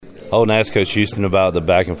Holden asked Coach Houston about the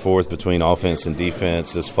back and forth between offense and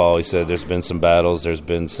defense this fall. He said there's been some battles, there's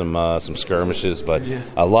been some skirmishes, but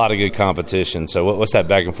a lot of good competition. So what's that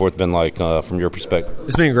back and forth been like from your perspective?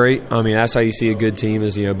 It's been great. I mean, that's how you see a good team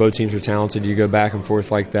is, both teams are talented. You go back and forth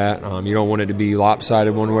like that. You don't want it to be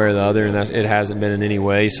lopsided one way or the other, and it hasn't been in any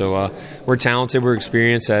way. So we're talented. We're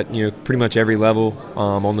experienced at, pretty much every level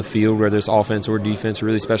on the field, whether it's offense or defense, or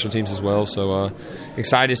really special teams as well. So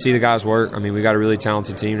excited to see the guys work. I mean, we got a really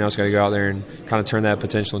talented team. Now it's got to go out there and kind of turn that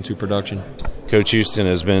potential into production. Coach Houston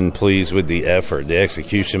has been pleased with the effort. The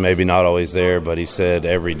execution maybe not always there, but he said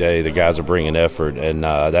every day the guys are bringing effort, and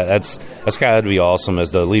that's got to be awesome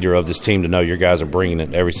as the leader of this team to know your guys are bringing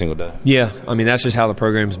it every single day. Yeah, I mean, that's just how the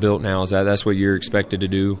program's built now, is that's what you're expected to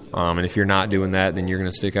do, and if you're not doing that, then you're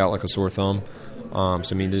going to stick out like a sore thumb. So,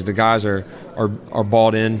 I mean, the guys are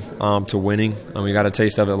bought in to winning. We got a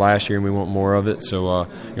taste of it last year, and we want more of it. So,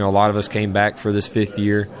 a lot of us came back for this fifth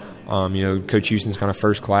year. Coach Houston's kind of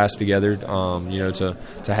first class together, to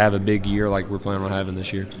have a big year like we're planning on having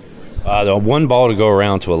this year. The one ball to go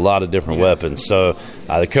around to a lot of different weapons. So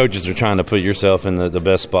the coaches are trying to put yourself in the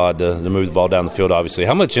best spot to move the ball down the field, obviously.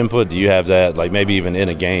 How much input do you have that, like maybe even in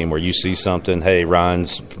a game where you see something, hey,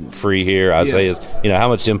 Ryan's free here, Isaiah's, how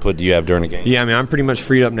much input do you have during a game? Yeah, I mean, I'm pretty much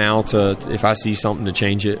freed up now to, if I see something, to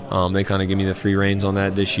change it. They kind of give me the free reins on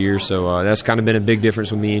that this year. So that's kind of been a big difference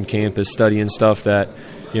with me in camp, is studying stuff that,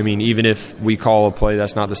 even if we call a play,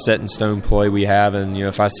 that's not the set-in-stone play we have. And,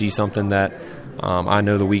 if I see something that I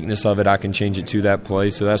know the weakness of it, I can change it to that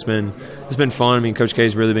play. So it's been fun. I mean, Coach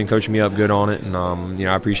K's really been coaching me up good on it, and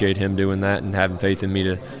I appreciate him doing that and having faith in me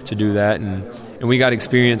to do that. And we got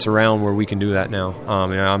experience around where we can do that now.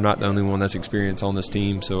 I'm not the only one that's experienced on this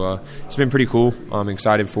team, so it's been pretty cool. I'm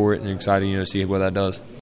excited for it and excited to see what that does.